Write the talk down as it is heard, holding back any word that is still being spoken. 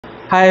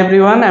Hi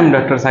everyone, I am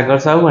Dr. Sagar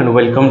Sahu and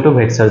welcome to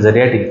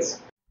Vetsurgery.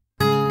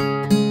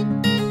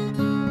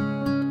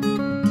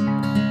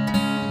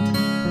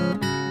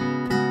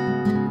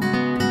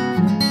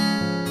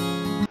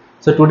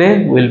 So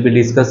today we will be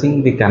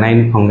discussing the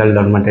canine fungal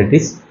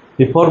dermatitis.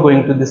 Before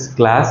going to this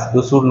class,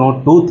 you should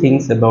know two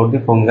things about the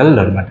fungal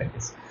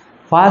dermatitis.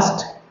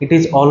 First, it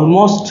is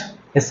almost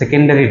a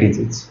secondary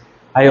disease.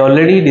 I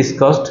already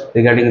discussed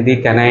regarding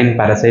the canine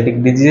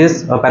parasitic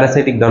diseases or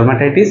parasitic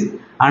dermatitis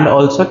and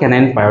also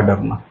canine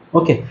pyoderma.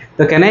 Okay,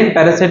 the canine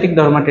parasitic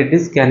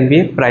dermatitis can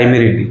be a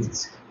primary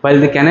disease, while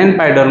the canine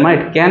pyoderma,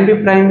 it can be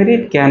primary,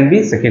 it can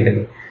be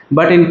secondary.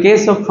 But in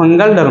case of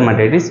fungal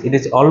dermatitis, it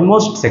is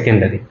almost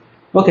secondary.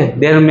 Okay,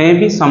 there may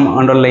be some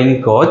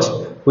underlying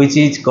cause which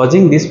is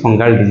causing this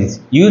fungal disease.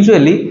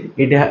 Usually,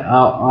 it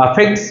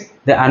affects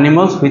the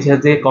animals which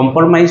has a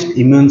compromised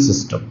immune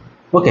system.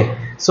 Okay,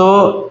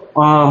 so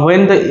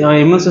when the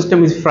immune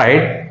system is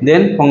fried,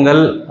 then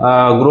fungal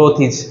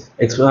growth is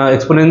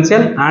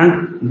exponential,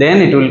 and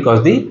then it will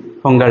cause the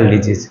fungal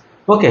disease.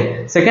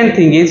 Okay, second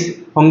thing is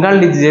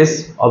fungal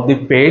diseases of the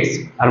pets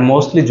are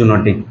mostly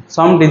zoonotic.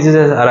 Some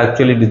diseases are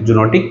actually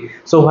zoonotic.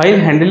 So while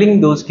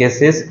handling those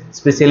cases,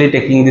 especially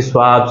taking the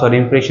swabs or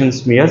impression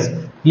smears,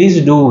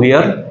 please do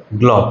wear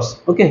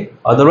gloves. Okay,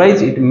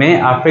 otherwise it may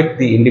affect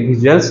the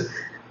individuals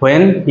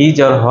when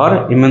his or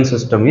her immune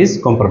system is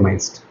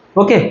compromised.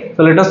 Okay,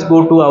 so let us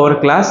go to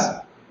our class.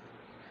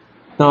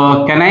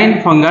 The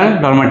canine fungal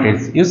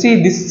dermatitis. You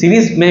see, this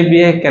series may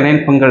be a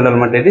canine fungal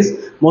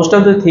dermatitis. Most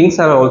of the things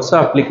are also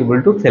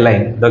applicable to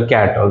feline, the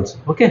cat also.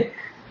 Okay,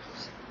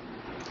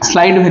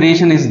 slight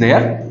variation is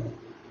there.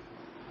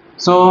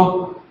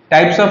 So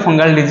types of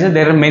fungal disease,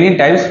 there are many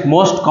types.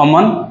 Most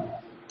common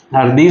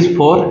are these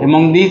four.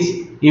 Among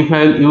these, if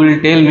you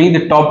will tell me,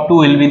 the top two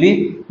will be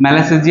the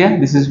Malassezia.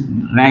 This is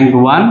ranked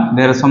 1.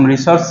 There are some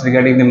research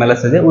regarding the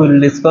Malassezia. We will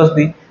discuss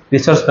the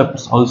research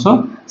papers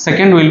also.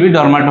 Second will be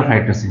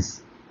Dermatophytosis.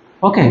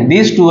 Okay,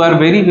 these two are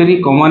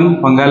very common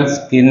fungal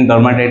skin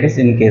dermatitis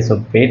in case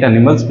of pet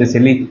animals,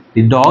 especially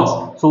the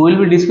dogs. So we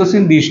will be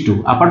discussing these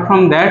two. Apart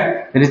from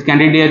that, there is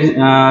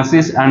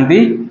Candidiasis and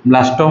the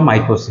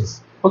Blastomycosis.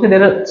 Okay,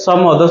 there are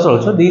some others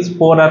also. These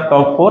four are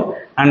top 4,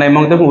 and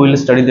among them we will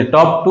study the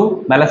top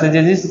 2,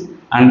 Malasseziasis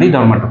and the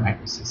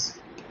Dermatophytosis.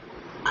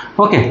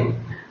 Okay,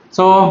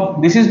 so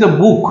this is the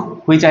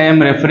book which I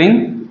am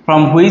referring,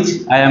 from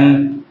which I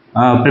am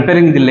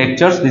preparing the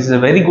lectures. This is a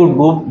very good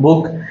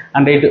book,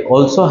 and it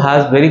also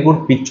has very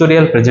good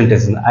pictorial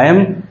presentation. I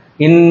am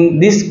in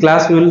this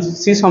class, we will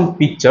see some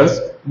pictures.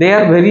 They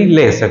are very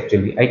less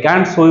actually. I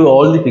can't show you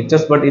all the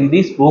pictures, but in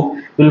this book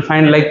you will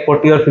find like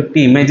 40 or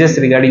 50 images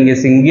regarding a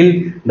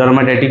single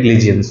dermatitic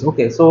lesions.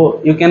 Okay,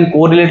 so you can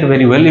correlate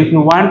very well. If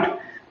you want,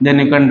 then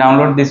you can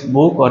download this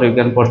book or you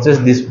can purchase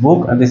this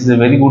book, and this is a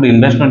very good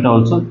investment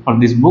also for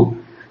this book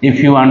if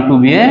you want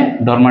to be a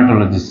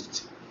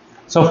dermatologist.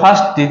 So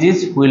first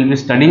disease we will be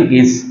studying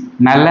is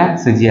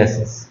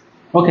Malasseziasis.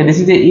 Okay, this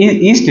is a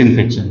yeast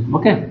infection.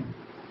 Okay,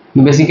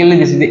 basically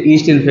this is the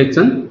yeast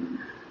infection,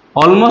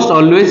 almost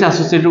always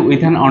associated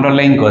with an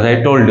underlying cause.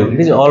 I told you, it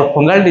is all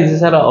fungal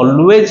diseases are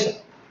always,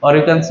 or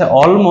you can say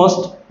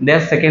almost, they are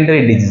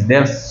secondary disease.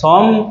 There are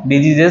some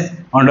diseases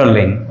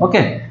underlying.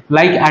 Okay,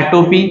 like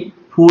atopy,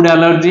 food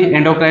allergy,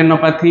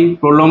 endocrinopathy,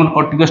 prolonged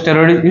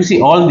corticosteroids. You see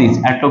all these: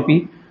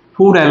 atopy,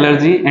 food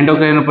allergy,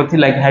 endocrinopathy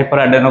like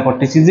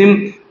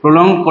hyperadenocorticism,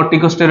 prolonged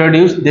corticosteroid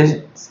use,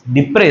 they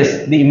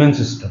depress the immune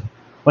system.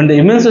 When the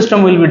immune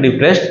system will be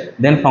depressed,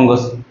 then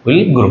fungus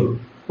will grow.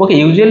 Okay,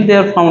 usually they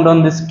are found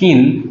on the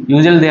skin.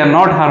 Usually they are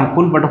not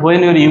harmful, but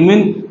when your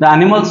the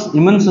animal's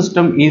immune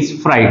system is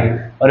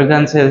fried, or you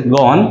can say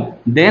gone,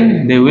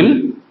 then they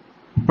will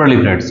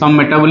proliferate. Some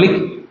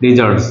metabolic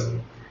disorders.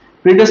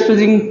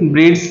 Predisposing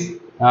breeds,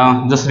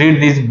 just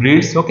read these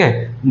breeds.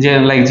 Okay,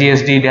 like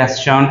GSD,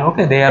 Dachshund.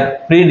 Okay, they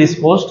are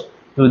predisposed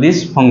to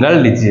this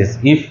fungal disease.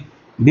 If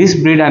this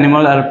breed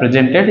animal are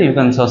presented, you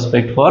can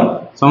suspect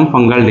for some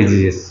fungal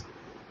diseases.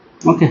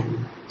 Okay,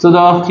 so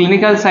the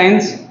clinical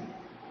signs: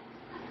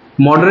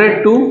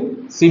 moderate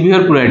to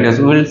severe pruritus.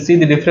 We will see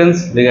the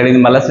difference regarding the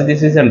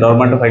Malasseziasis and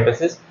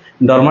Dermatophytosis.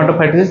 In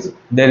Dermatophytosis,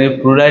 their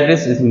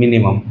pruritus is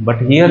minimum,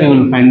 but here you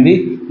will find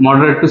the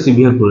moderate to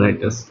severe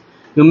pruritus.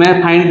 You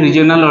may find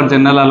regional or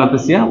general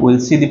alopecia. We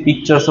will see the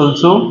pictures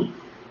also.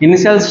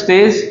 Initial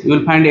stage, you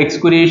will find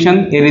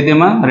excoriation,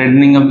 erythema,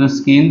 reddening of the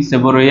skin,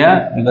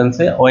 seborrhea, you can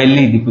say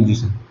oily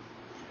deposition.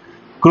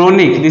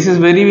 Chronic, this is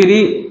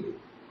very,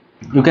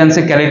 you can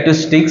say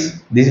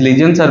characteristics. These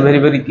lesions are very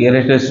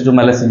characteristic to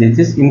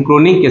Malasseziasis. In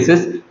chronic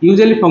cases,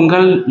 usually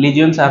fungal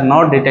lesions are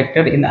not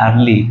detected in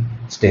early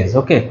stage.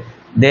 Okay,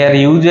 they are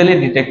usually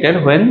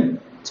detected when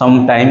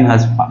some time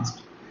has passed.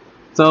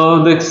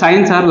 So the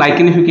signs are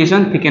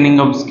lichenification, thickening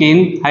of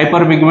skin,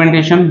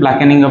 hyperpigmentation,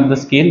 blackening of the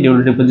skin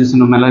due to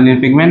deposition of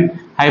melanin pigment,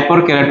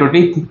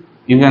 hyperkeratotic.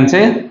 You can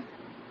say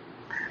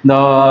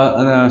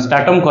the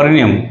stratum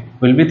corneum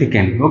will be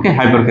thickened. Okay,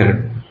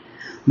 hyperkeratotic.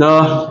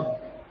 The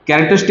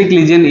characteristic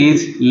lesion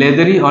is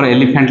leathery or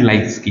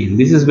elephant-like skin.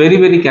 This is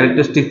very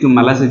characteristic to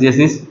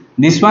Malasseziasis.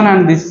 This one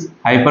and this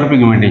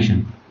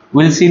hyperpigmentation.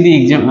 We'll see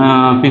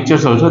the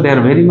pictures also. They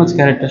are very much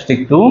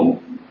characteristic to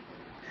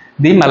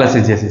the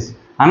Malasseziasis.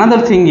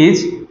 Another thing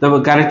is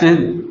the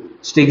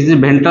characteristic is the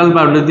ventral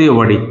part of the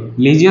body.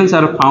 Lesions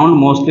are found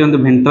mostly on the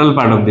ventral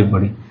part of the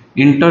body.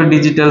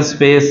 Interdigital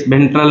space,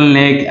 ventral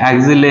neck,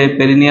 axillae,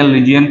 perineal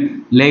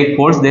region, leg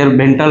folds, they are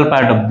ventral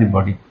part of the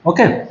body.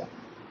 Okay.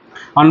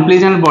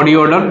 Unpleasant body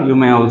odor, you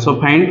may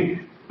also find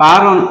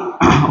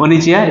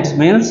paronychia. It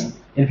means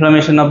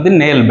inflammation of the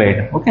nail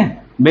bed. Okay,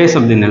 base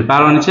of the nail.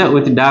 Paronychia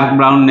with dark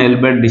brown nail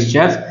bed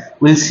discharge.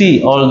 We'll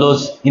see all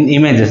those in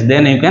images.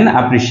 Then you can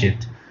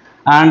appreciate.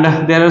 And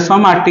there are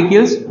some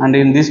articles, and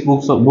in this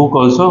book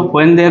also,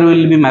 when there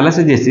will be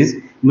Malasseziasis,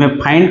 you may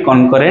find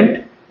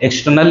concurrent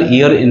external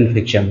ear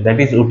infection, that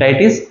is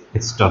otitis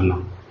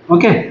externa.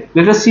 Okay,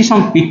 let us see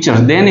some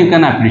pictures. Then you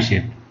can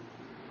appreciate.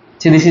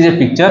 See, this is a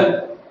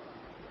picture.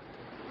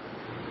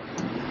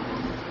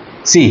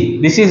 See,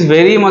 this is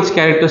very much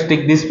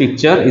characteristic. This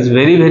picture is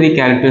very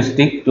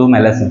characteristic to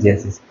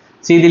Malasseziasis.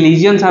 See, the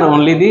lesions are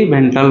only the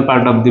ventral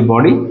part of the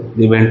body.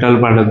 The ventral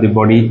part of the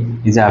body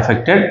is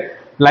affected.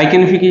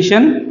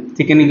 Lichenification,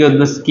 thickening of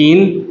the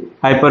skin,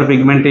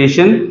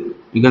 hyperpigmentation.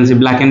 You can see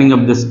blackening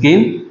of the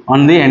skin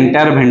on the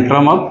entire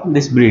ventrum of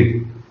this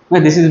breed.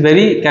 This is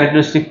very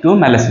characteristic to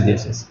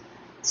Malasseziasis.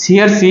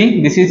 Here,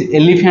 see, this is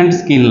elephant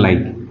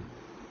skin-like.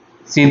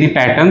 See the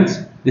patterns.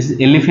 This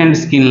is elephant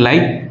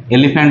skin-like,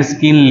 elephant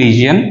skin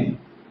lesion.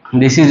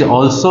 This is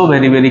also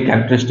very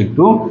characteristic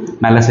to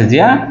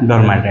Malassezia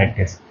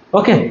dermatitis.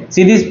 Okay,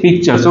 see these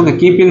pictures. Okay,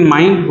 keep in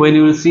mind when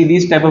you will see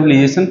this type of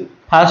lesion,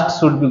 first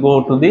should we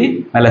go to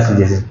the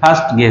Malasseziasis.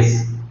 First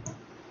guess.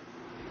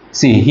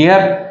 See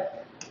here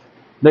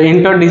the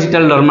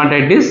interdigital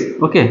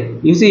dermatitis. Okay,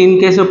 you see in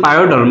case of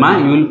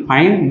pyoderma, you will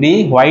find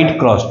the white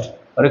crust,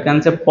 or you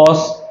can say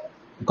pus,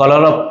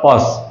 color of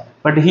pus.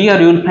 But here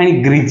you will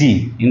find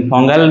greasy. In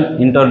fungal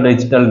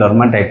interdigital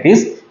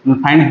dermatitis, you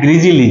will find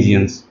greasy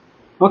lesions.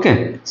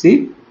 Okay,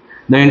 see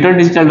the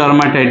interdigital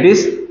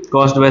dermatitis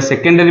caused by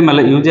secondary,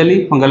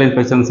 usually fungal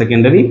infection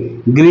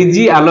secondary,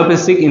 greasy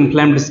alopecia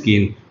inflamed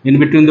skin in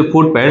between the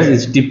foot pads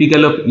is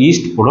typical of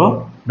yeast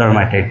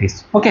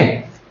dermatitis.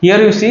 Okay,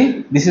 here you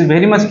see this is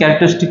very much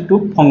characteristic to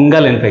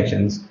fungal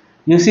infections.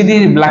 You see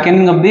the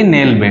blackening of the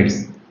nail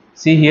beds.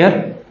 See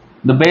here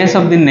the base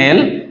of the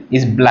nail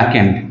is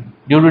blackened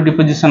due to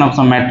deposition of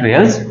some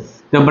materials.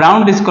 The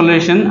brown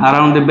discoloration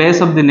around the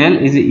base of the nail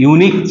is a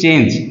unique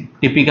change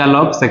typical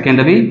of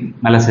secondary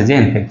Malassezia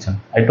infection.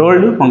 I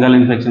told you fungal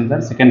infections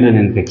are secondary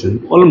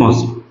infections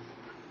almost.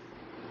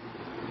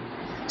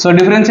 So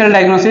differential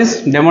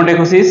diagnosis,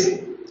 dermatophytosis.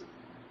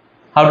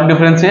 How to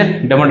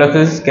differentiate?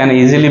 Dermatophytosis can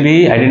easily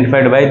be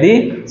identified by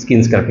the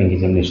skin scraping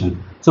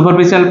examination.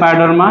 Superficial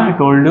pyoderma, I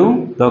told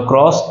you the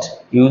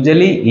crust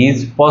usually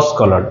is pus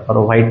colored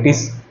or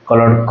whitish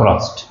colored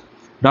crust.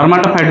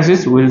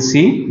 Dermatophytosis, we will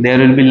see there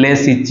will be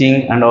less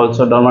itching and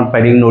also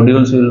dermatophytic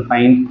nodules you will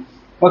find.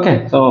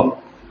 Okay, so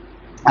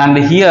and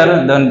here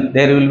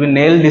there will be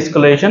nail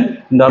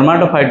discoloration. In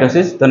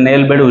dermatophytosis, the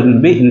nail bed will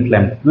be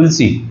inflamed. We will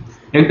see.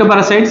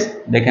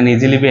 Ectoparasites, they can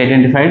easily be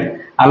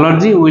identified.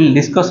 Allergy, we will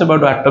discuss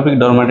about atopic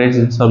dermatitis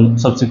in some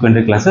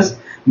subsequent classes.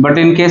 But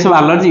in case of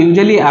allergy,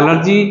 usually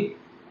allergy,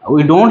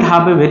 we don't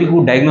have a very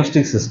good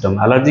diagnostic system.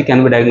 Allergy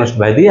can be diagnosed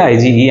by the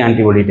IgE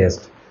antibody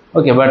test.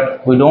 Okay,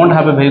 but we don't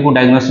have a very good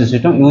diagnostic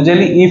system.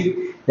 Usually if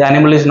the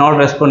animal is not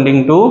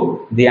responding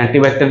to the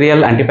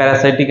antibacterial,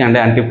 antiparasitic and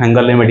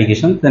antifungal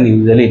medications, then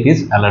usually it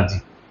is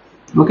allergy.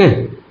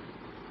 Okay.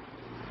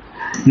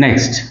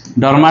 Next,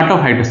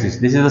 dermatophytosis.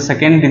 This is the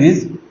second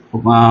disease,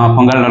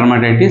 fungal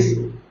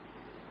dermatitis.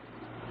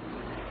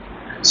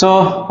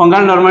 So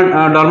fungal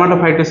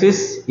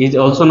dermatophytosis is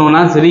also known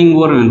as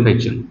ringworm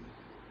infection.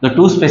 The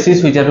two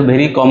species which are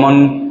very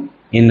common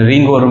in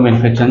ringworm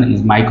infection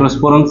is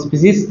microsporum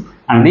species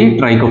and the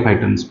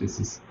trichophyton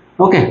species.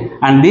 Okay,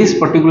 and this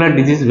particular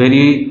disease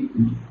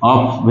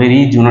of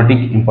very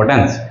zoonotic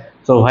importance.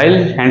 So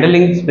while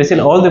handling especially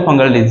all the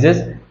fungal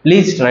diseases,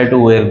 please try to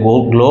wear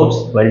gloves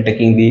while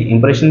taking the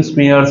impression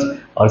smears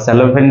or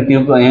cellophane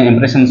tube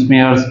impression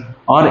smears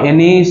or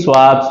any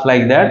swabs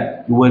like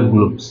that. Wear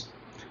gloves.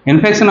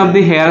 Infection of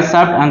the hair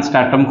shaft and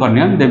stratum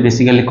corneum, they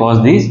basically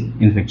cause this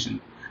infection.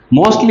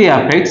 Mostly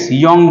affects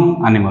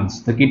young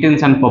animals, the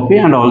kittens and puppy,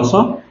 and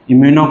also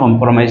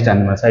immunocompromised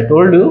animals. I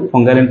told you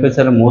fungal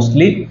infections are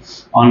mostly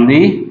on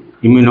the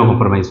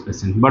immunocompromised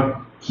patient, but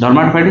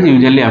dermatophytosis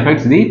usually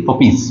affects the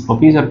puppies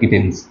or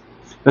kittens.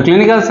 The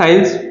clinical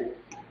signs,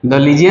 the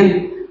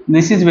lesion,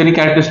 this is very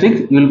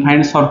characteristic. You will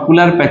find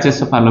circular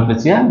patches of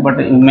alopecia, but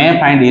you may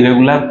find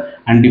irregular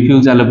and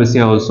diffuse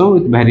alopecia also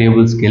with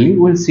variable scaling.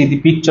 We will see the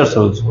pictures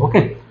also.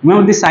 Okay,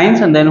 remember the signs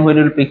and then we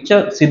will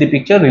see the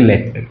picture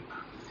related.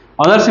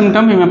 Other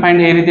symptoms, you may find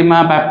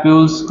erythema,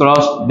 papules,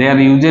 crust. They are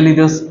usually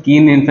the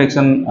skin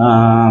infection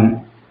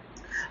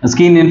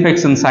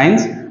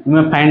signs. You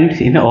may find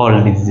in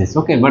all diseases.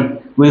 Okay,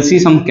 but we will see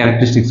some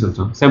characteristics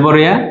also.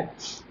 Seborrhea,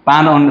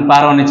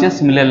 paronychia,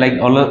 similar like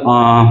all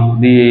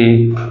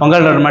the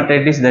fungal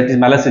dermatitis, that is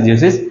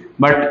Malasseziasis.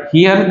 But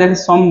here there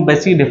is some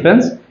basic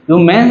difference. You you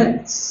may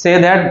say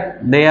that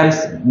they are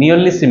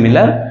nearly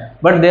similar,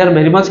 but they are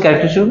very much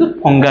characteristic of the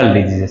fungal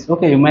diseases.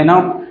 Okay, you may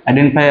not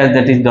identify as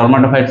that is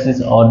dermatophytosis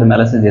or the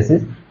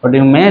Malasseziasis, but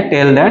you may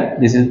tell that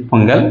this is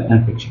fungal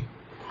infection.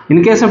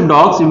 In case of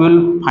dogs, you will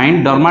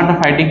find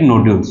dermatophytic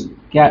nodules.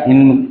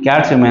 In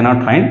cats you may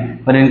not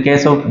find, but in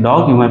case of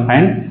dog you may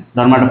find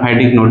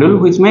dermatophytic nodule,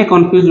 which may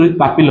confuse with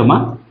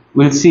papilloma.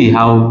 We'll see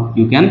how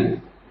you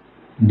can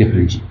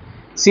differentiate.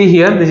 See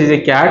here, this is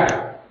a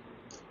cat.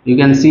 You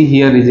can see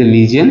here is a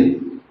lesion.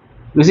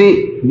 You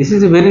see, this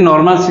is a very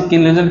normal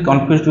skin lesion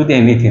confused with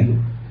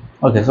anything.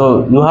 Okay,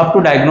 so you have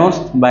to diagnose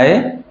by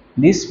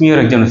the smear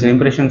examination,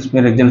 impression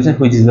smear examination,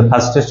 which is the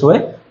fastest way,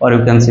 or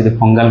you can see the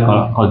fungal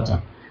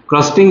culture.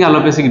 Crusting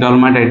alopecia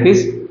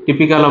dermatitis,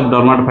 typical of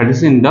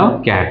dermatophytosis in the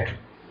cat.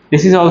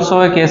 This is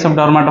also a case of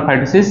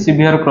dermatophytosis,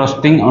 severe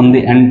crusting on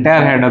the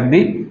entire head of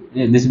the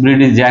this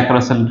breed is Jack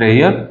Russell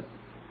Terrier,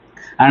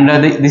 and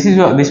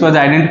this was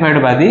identified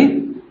by the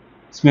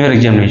smear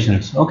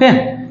examinations. Okay,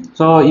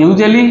 so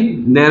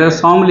usually there are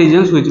some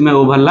lesions which may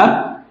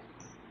overlap.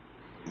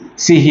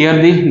 See here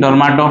the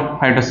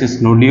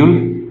dermatophytosis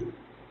nodule.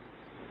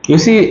 You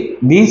see,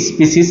 these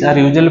species are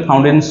usually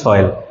found in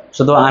soil.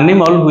 So the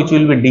animal which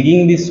will be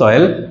digging the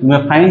soil, you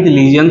may find the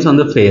lesions on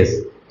the face.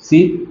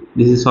 See,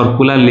 this is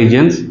circular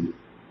lesions.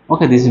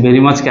 Okay, this is very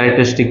much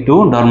characteristic to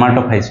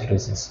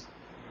dermatophytosis.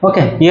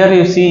 Okay, here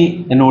you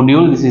see a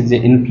nodule. This is the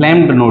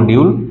inflamed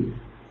nodule.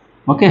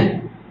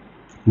 Okay,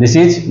 this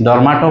is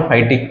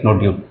dermatophytic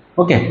nodule.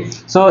 Okay,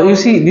 so you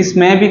see, this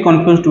may be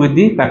confused with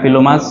the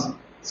papillomas,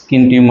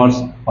 skin tumors,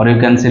 or you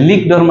can say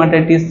leak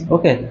dermatitis.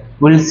 Okay,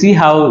 we'll see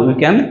how we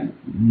can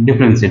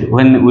differentiate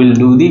when we'll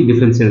do the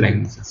differential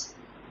diagnosis.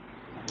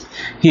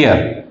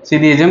 Here, see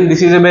the exam.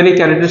 This is a very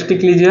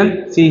characteristic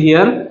lesion. See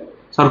here,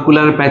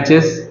 circular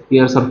patches.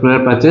 Here,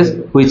 circular patches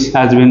which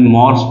has been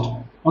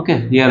morphed.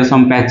 Okay, here are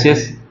some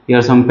patches. Here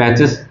are some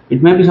patches.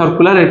 It may be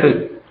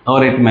circular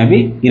or it may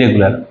be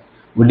irregular.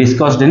 We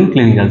discussed in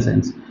clinical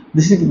science.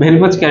 This is very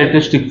much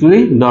characteristic to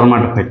the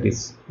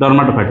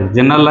dermatophytosis,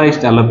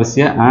 generalized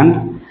alopecia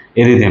and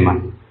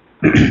erythema.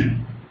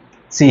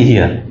 See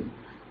here.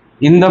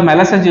 In the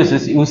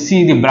Malasseziasis, you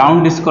see the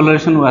brown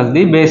discoloration was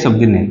the base of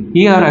the nail.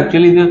 Here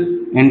actually the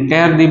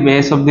entire the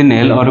base of the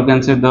nail, or you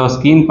can say the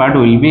skin part,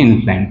 will be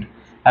inflamed.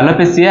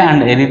 Alopecia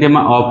and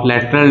erythema of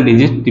lateral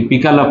digit,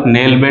 typical of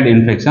nail bed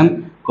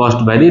infection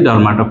caused by the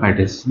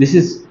dermatophytosis. This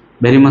is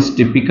very much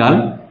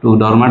typical to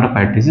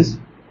dermatophytosis.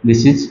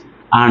 This is,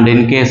 and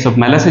in case of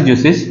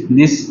Malasseziasis,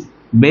 this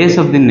base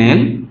of the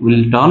nail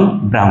will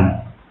turn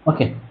brown.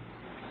 Okay.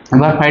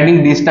 By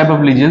finding these type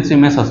of lesions, you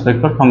may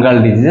suspect for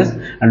fungal diseases,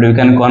 and you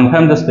can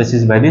confirm the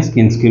species by the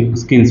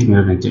skin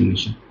smear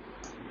examination.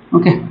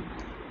 Okay.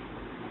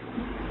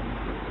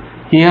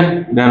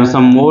 Here there are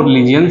some more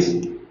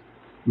lesions.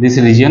 This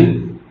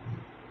region.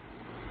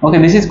 Okay,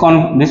 this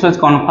was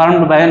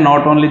confirmed by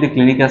not only the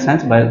clinical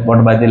science but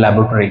by the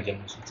laboratory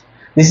examinations.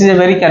 This is a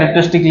very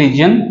characteristic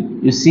lesion.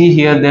 You see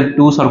here there are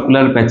two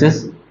circular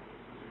patches.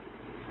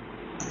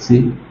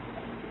 See,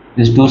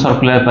 these two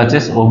circular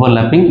patches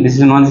overlapping. This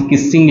is known as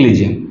kissing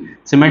lesion.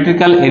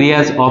 Symmetrical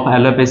areas of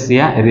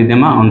alopecia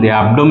erythema on the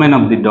abdomen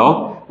of the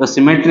dog. The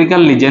symmetrical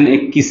lesion,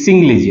 a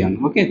kissing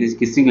lesion. Okay, this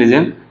kissing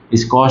lesion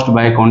is caused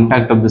by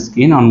contact of the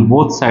skin on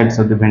both sides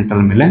of the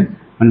ventral melon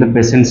when the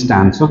patient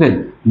stands.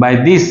 Okay, by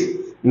this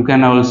you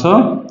can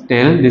also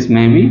tell this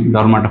may be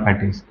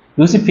dermatophytosis.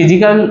 You see,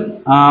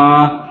 physical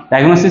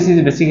diagnosis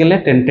is basically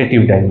a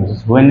tentative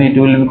diagnosis. When it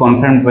will be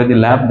confirmed by the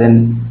lab,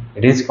 then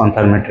it is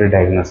confirmatory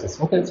diagnosis.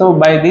 Okay, so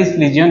by this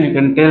lesion you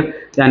can tell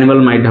the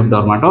animal might have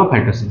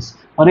dermatophytosis,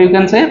 or you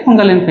can say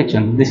fungal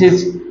infection. This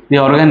is the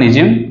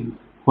organism.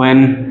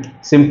 When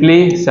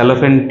simply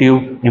cellophane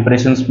tube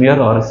impression smear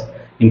or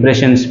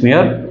impression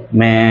smear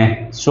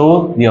may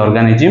show the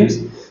organisms,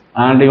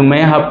 and you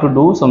may have to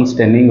do some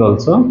staining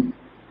also.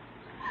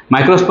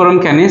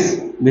 Microsporum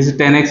canis, this is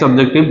 10x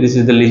objective. This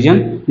is the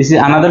lesion. This is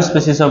another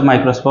species of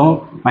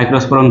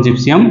Microsporum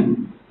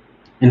gypsum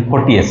in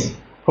 40x.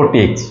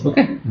 Okay,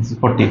 this is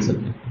 40x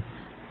objective.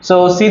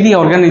 So see the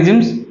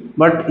organisms,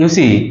 but you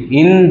see,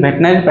 in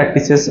veterinary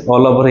practices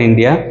all over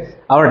India,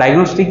 our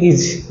diagnostic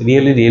is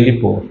really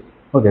poor.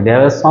 Okay,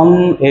 there are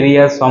some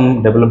areas,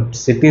 some developed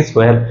cities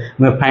where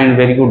we may find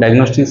very good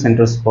diagnostic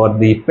centers for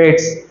the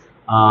pets,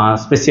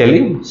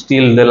 especially.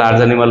 Still the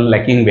large animal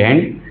lacking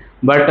behind.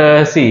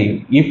 But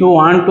see, if you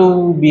want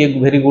to be a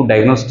very good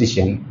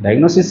diagnostician,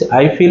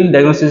 I feel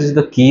diagnosis is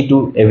the key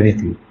to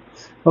everything.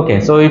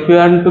 Okay, so if you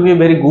want to be a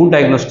very good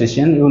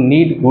diagnostician, you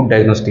need good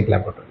diagnostic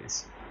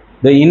laboratories.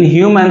 In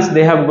humans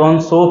they have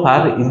gone so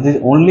far is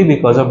only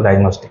because of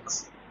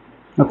diagnostics.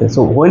 Okay,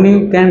 so when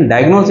you can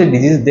diagnose a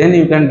disease, then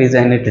you can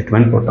design a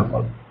treatment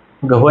protocol.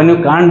 Okay, when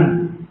you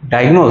can't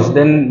diagnose,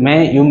 then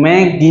you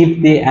may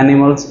give the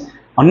animals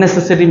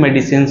unnecessary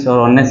medicines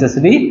or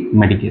unnecessary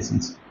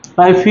medications.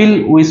 So I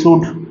feel we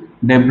should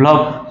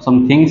develop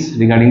some things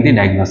regarding the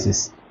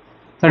diagnosis.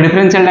 So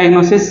differential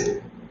diagnosis,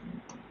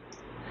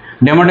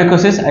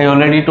 dermatophytosis, I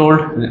already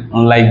told,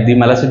 like the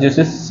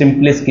Malasseziasis,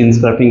 simply skin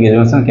scraping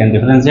examination can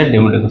differentiate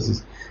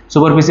dermatophytosis.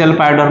 Superficial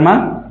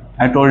pyoderma,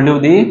 I told you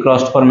the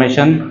crust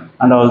formation,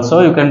 and also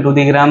you can do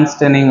the gram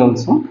staining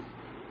also.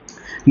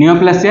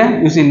 Neoplasia,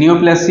 you see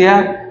neoplasia,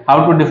 how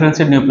to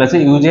differentiate neoplasia?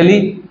 Usually,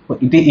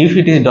 if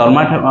it is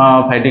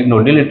dermatophytic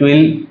nodule, it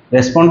will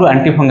respond to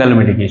antifungal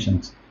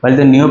medications, while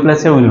the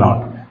neoplasia will not.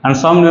 And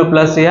some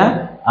neoplasia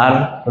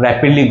are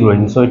rapidly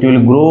growing, so it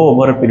will grow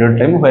over a period of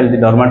time, while the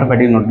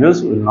dermatophytic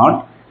nodules will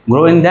not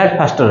grow in that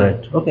faster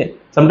rate. Okay,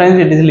 sometimes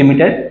it is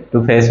limited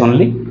to face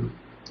only,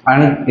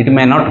 and it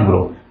may not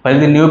grow, while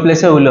the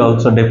neoplasia will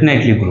also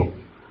definitely grow.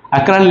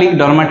 Acral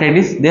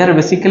dermatitis, they are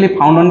basically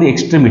found on the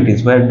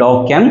extremities where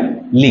dog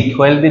can lick,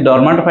 while the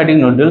dermatophytic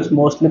nodules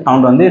mostly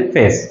found on the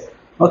face.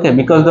 Okay,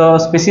 because the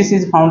species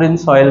is found in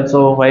soil, so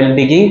while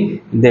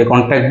digging they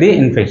contract the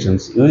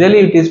infections. Usually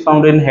it is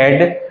found in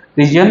head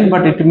region,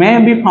 but it may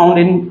be found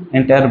in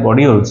entire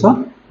body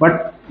also.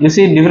 But you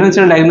see,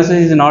 differential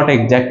diagnosis is not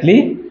exactly,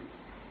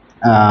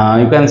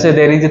 you can say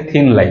there is a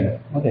thin line.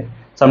 Okay,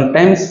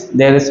 sometimes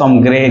there is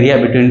some gray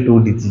area between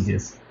two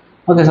diseases.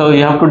 Okay, so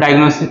you have to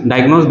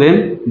diagnose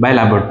them by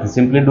laboratory.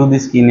 Simply do the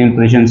skin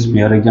impression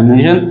smear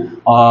examination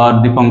or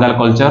the fungal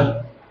culture.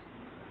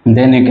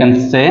 Then you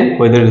can say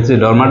whether it is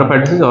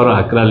dermatophytosis or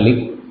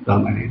acrylic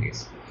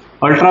dermatitis.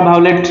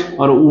 Ultraviolet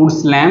or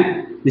Wood's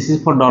lamp. This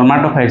is for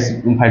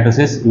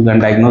dermatophytosis. You can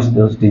diagnose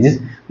those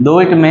diseases, though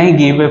it may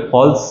give a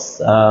false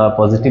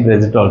positive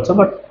result also,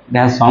 but it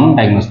has some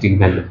diagnostic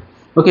value.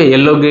 Okay,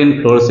 yellow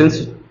green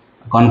fluorescence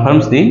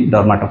confirms the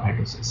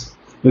dermatophytosis.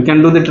 We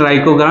can do the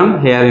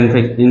trichogram hair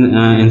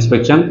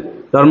inspection.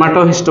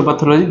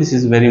 Dermatohistopathology, this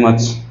is very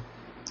much,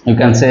 you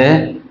can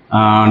say,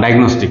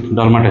 diagnostic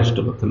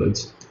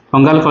dermatohistopathology.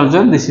 Fungal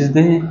culture, this is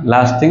the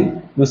last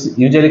thing.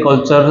 Usually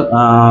culture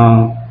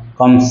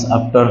comes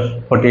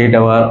after 48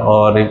 hours,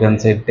 or you can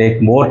say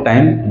take more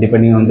time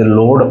depending on the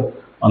load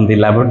on the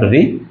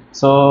laboratory.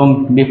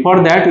 So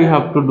before that you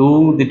have to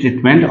do the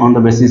treatment on the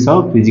basis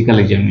of physical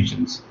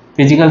examinations,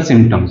 physical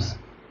symptoms.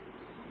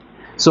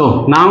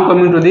 So now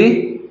coming to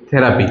the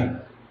therapy.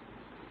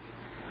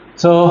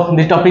 So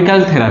the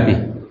topical therapy.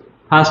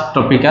 First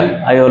topical,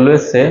 I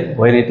always say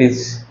when it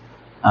is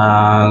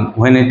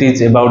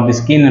about the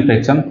skin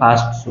infection,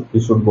 first you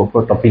should go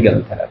for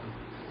topical therapy.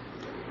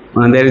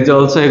 There is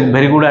also a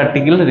very good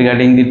article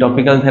regarding the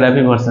topical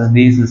therapy versus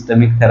the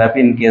systemic therapy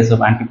in case of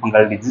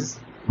antifungal disease.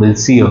 We'll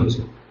see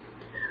also.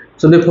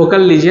 So the focal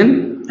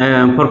lesion,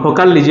 for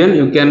focal lesion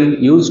you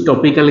can use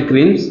topical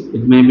creams.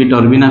 It may be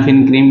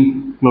terbinafine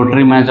cream,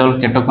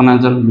 clotrimazole,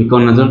 ketoconazole,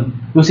 miconazole.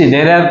 You see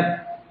there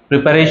are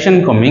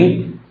preparation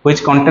coming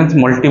which contains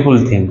multiple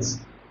things.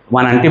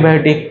 One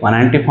antibiotic, one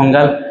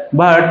antifungal,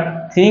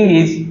 but thing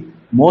is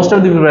most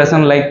of the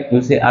preparation, like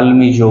you say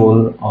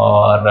almizole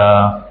or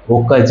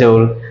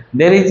ocazole,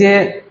 there is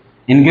a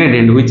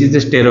ingredient which is a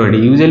steroid,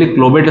 usually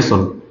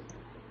clobetasol.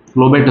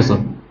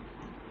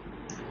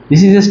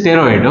 This is a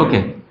steroid.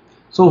 Okay,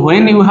 so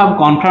when you have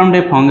confirmed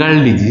a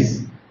fungal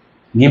disease,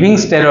 giving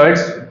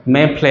steroids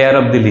may flare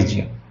up the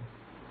lesion.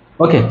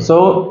 Okay,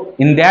 so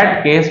in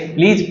that case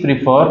please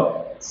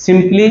prefer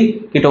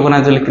simply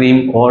ketoconazole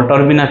cream or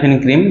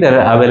terbinafine cream. They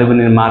are available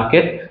in the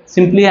market.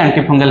 Simply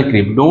antifungal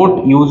cream.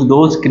 Don't use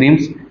those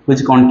creams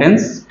which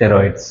contains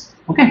steroids.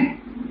 Okay,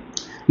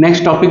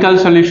 next topical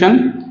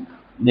solution,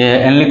 the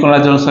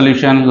enliconazole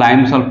solution,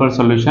 lime sulfur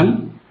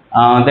solution.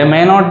 They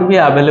may not be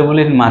available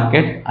in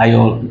market. I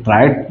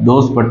tried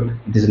those, but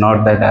it is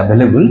not that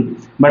available,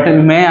 but it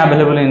may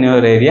available in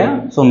your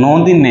area, so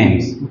know the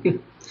names. Okay,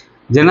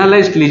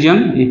 generalized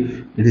lesion, if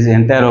it is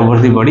entire over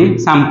the body,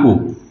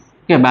 shampoo.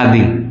 Okay,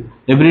 bathing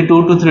every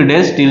 2 to 3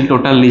 days till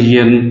total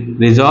lesion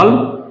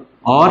resolve,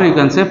 or you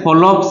can say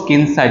follow-up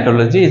skin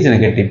cytology is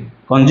negative.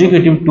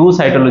 Consecutive 2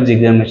 cytology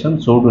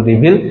examinations should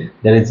reveal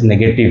there is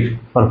negative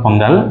for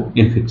fungal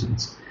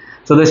infections.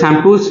 So the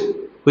shampoos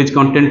which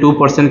contain 2%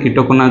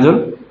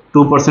 ketoconazole,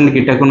 2%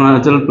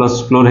 ketoconazole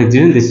plus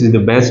chlorhexidine, this is the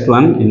best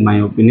one in my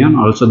opinion.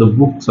 Also the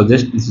book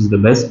suggests this is the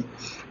best.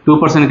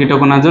 2%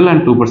 ketoconazole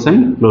and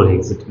 2%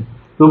 chlorhexidine.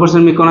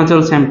 2%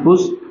 miconazole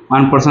shampoos,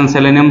 1%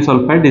 selenium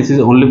sulfide. This is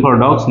only for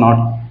dogs,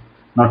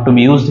 not to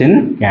be used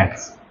in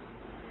cats.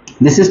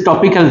 This is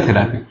topical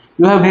therapy.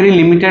 You have very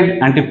limited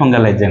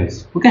antifungal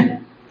agents. Okay,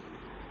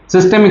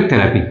 systemic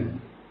therapy.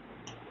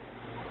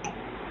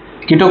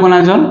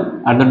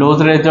 Ketoconazole at the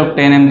dose range of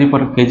 10 mg per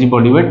kg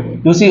body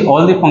weight. You see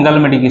all the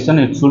fungal medication,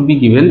 it should be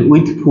given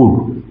with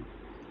food.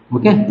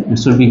 Okay, it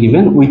should be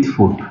given with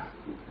food,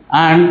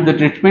 and the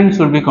treatment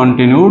should be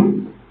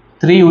continued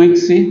 3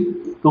 weeks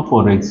to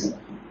 4 weeks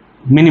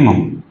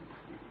minimum.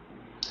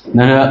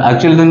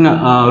 Actually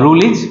the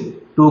rule is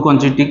 2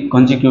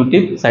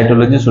 consecutive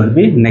cytology should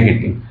be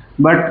negative,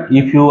 but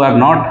if you are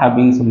not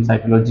having some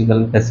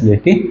cytological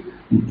facility,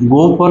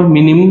 go for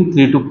minimum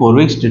 3 to 4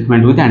 weeks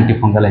treatment with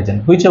antifungal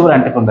agent, whichever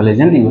antifungal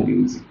agent you are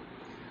using.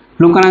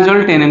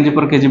 Fluconazole 10 mg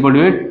per kg body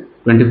weight,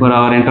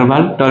 24-hour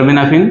interval.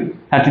 Terbinafine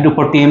 30 to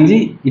 40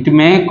 mg. It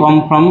may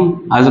come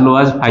from as low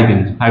as 5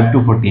 mg, 5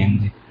 to 40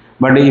 mg.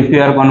 But if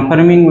you are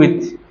confirming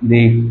with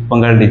the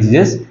fungal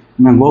diseases,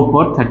 you may go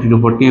for 30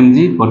 to 40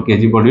 mg per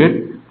kg body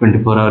weight,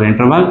 24-hour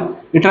interval.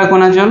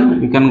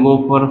 Itraconazole, you can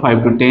go for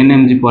 5 to 10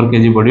 mg per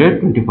kg body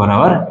weight,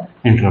 24-hour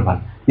interval.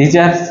 These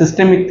are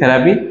systemic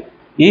therapy.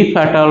 If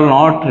at all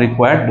not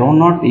required, do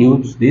not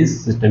use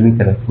this systemic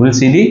therapy. We will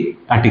see the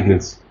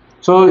articles.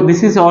 So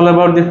this is all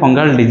about the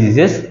fungal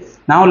diseases.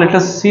 Now let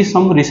us see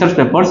some research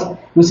papers.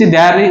 You see,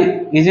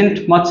 there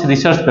isn't much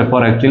research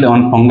paper actually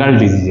on fungal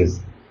diseases.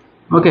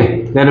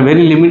 Okay, there are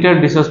very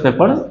limited research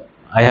papers.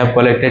 I have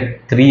collected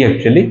 3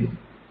 actually,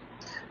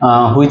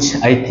 which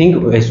I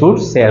think I should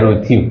share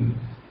with you.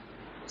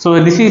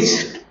 So this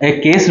is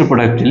a case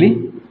report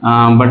actually,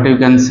 but you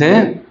can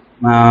say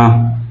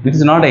it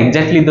is not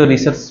exactly the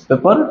research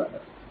paper,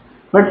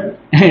 but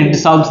it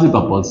solves the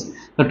purpose.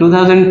 So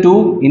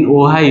 2002 in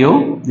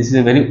Ohio, this is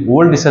a very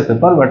old research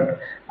paper, but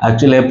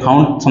actually I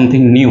found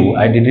something new.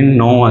 I didn't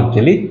know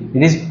actually.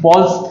 It is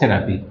pulse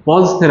therapy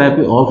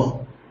of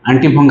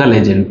antifungal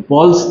agent,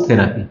 pulse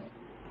therapy.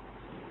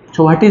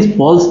 So what is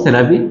pulse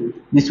therapy?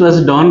 This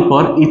was done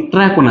for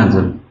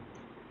itraconazole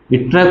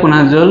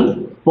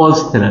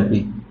pulse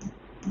therapy.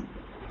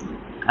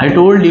 I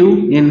told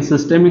you in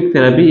systemic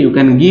therapy you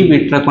can give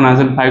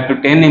itraconazole 5 to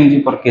 10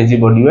 mg per kg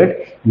body weight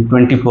in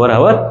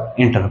 24-hour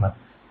interval.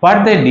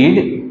 What they did,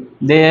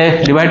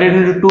 they divided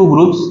into 2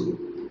 groups.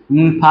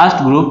 In first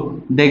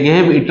group, they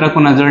gave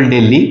itraconazole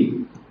daily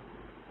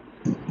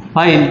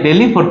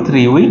for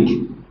 3 weeks,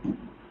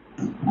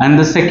 and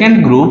the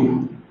second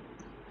group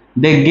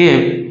they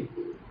gave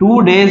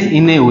 2 days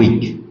in a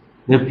week.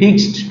 They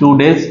fixed 2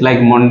 days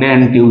like Monday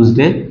and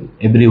Tuesday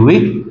every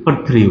week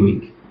for 3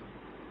 weeks.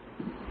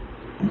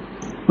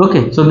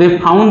 Okay, so they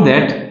found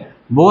that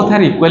both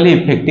are equally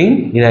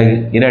affecting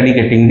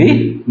eradicating the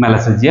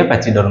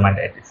Malasseziasis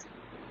dermatitis.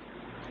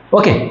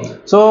 Okay,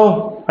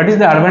 so what is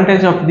the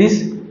advantage of this?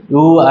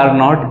 You are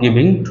not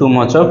giving too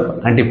much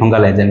of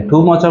antifungal agent.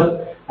 Too much of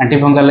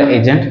antifungal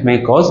agent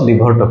may cause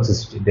liver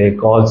toxicity. They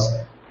cause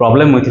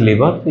problem with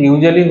liver. So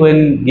usually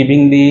when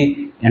giving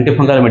the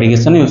antifungal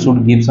medication, you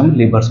should give some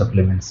liver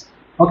supplements,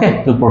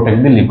 okay, to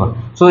protect the liver.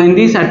 So in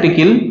this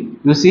article,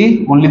 you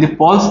see only the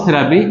pulse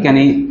therapy can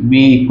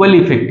be equally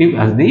effective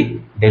as the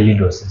daily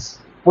doses.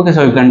 Okay,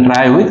 so you can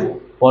try with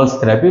pulse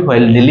therapy while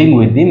dealing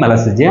with the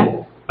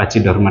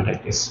Malasseziasis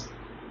dermatitis.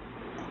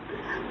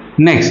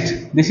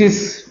 Next, this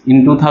is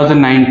in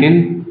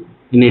 2019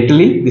 in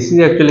Italy. This is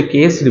actually a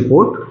case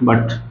report,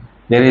 but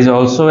there is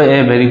also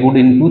a very good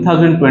in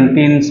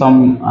 2020 in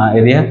some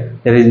area.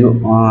 There is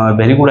a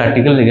very good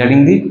article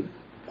regarding the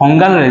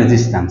fungal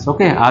resistance.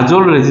 Okay,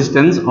 azole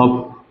resistance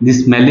of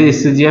this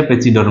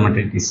Malasseziasis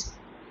dermatitis.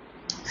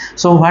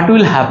 So what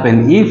will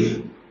happen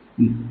if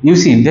you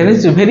see there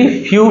is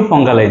very few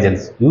fungal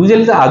agents,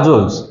 usually the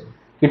azoles,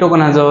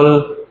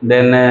 ketoconazole,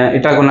 then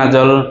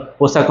itraconazole,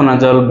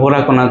 posaconazole,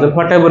 voriconazole,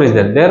 whatever is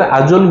there, they are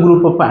azole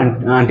group of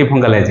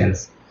antifungal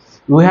agents.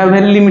 We have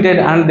very limited,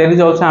 and there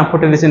is also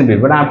amphotericin B,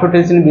 but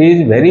amphotericin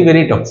B is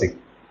very toxic.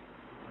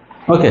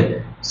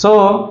 Okay,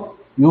 so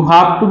you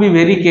have to be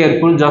very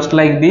careful, just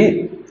like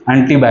the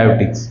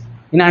antibiotics.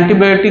 In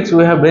antibiotics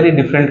we have very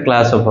different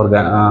class of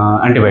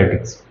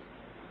antibiotics.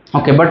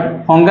 Okay,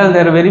 but fungal they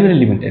are very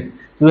limited.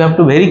 You have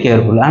to be very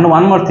careful. And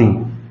one more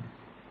thing,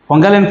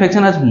 fungal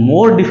infection is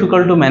more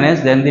difficult to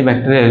manage than the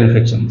bacterial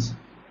infections.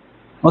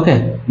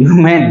 Okay, you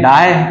may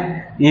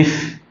die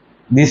if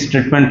this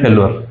treatment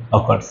failure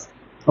occurs.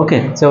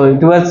 Okay, so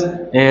it was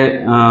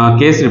a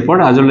case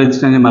report, azole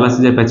resistant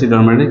Malasseziasis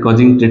dermatitis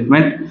causing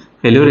treatment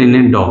failure in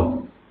a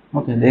dog.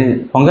 Okay,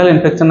 the fungal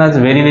infection is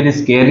very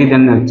scary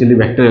than actually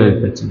bacterial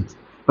infections,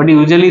 but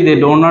usually they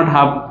do not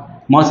have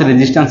much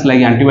resistance like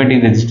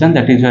antibiotic resistance.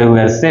 That is why we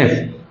are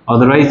safe,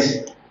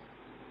 otherwise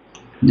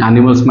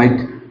animals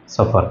might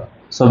suffer.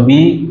 So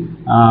be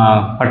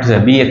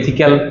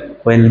ethical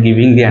while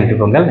giving the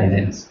antifungal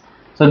agents.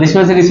 So this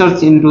was a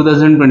research in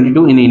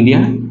 2022 in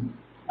India,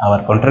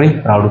 our country,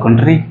 proud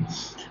country.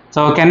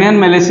 So Canine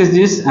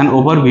Malasseziasis, an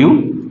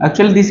overview.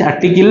 Actually this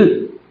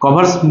article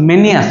covers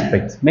many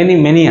aspects,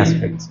 many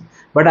aspects,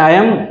 but I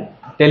am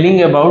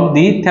telling about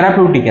the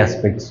therapeutic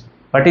aspects.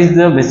 What is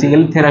the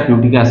basically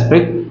therapeutic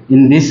aspect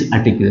in this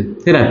article?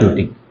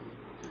 Therapeutic.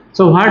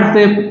 So what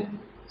they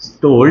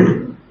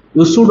told,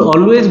 you should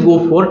always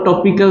go for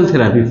topical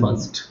therapy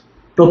first.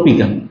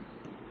 Topical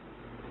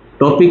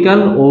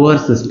over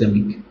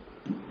systemic.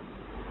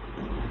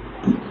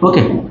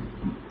 Okay,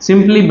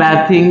 simply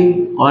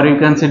bathing or you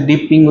can say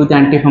dipping with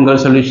antifungal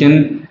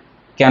solution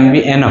can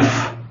be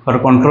enough for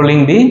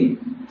controlling the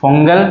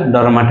fungal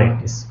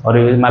dermatitis or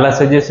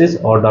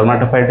Malasseziasis or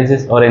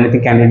Dermatophytosis or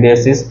anything,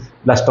 candidiasis,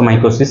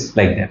 blastomycosis,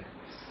 like that.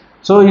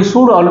 So you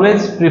should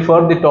always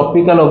prefer the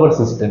topical over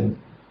systemic.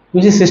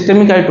 Which is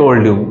systemic, I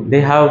told you,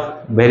 they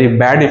have very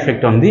bad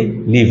effect on the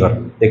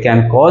liver. They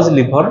can cause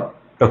liver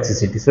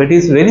toxicity. So it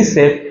is very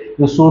safe,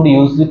 you should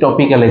use the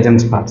topical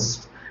agents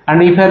first.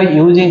 And if you are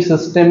using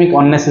systemic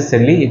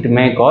unnecessarily, it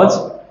may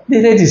cause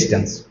the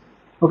resistance.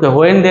 Okay,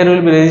 when there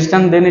will be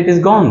resistance, then it is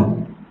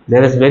gone.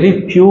 There is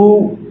very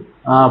few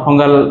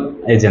fungal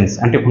agents,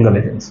 antifungal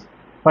agents.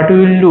 What you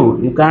will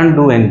do? You can't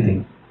do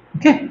anything.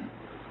 Okay.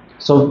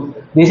 So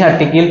this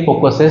article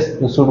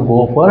focuses, you should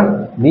go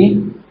for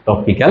the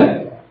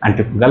topical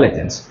antifungal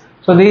agents.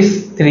 So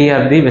these three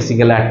are the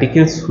basic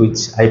articles which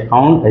I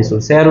found I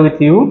should share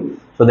with you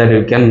so that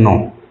you can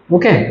know.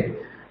 Okay,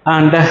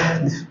 and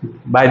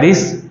by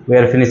this we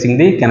are finishing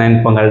the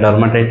canine fungal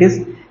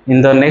dermatitis.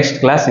 In the next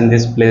class in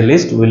this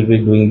playlist we will be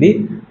doing the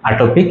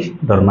atopic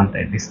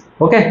dermatitis.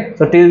 Okay,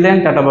 so till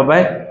then, tata, bye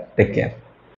bye, take care.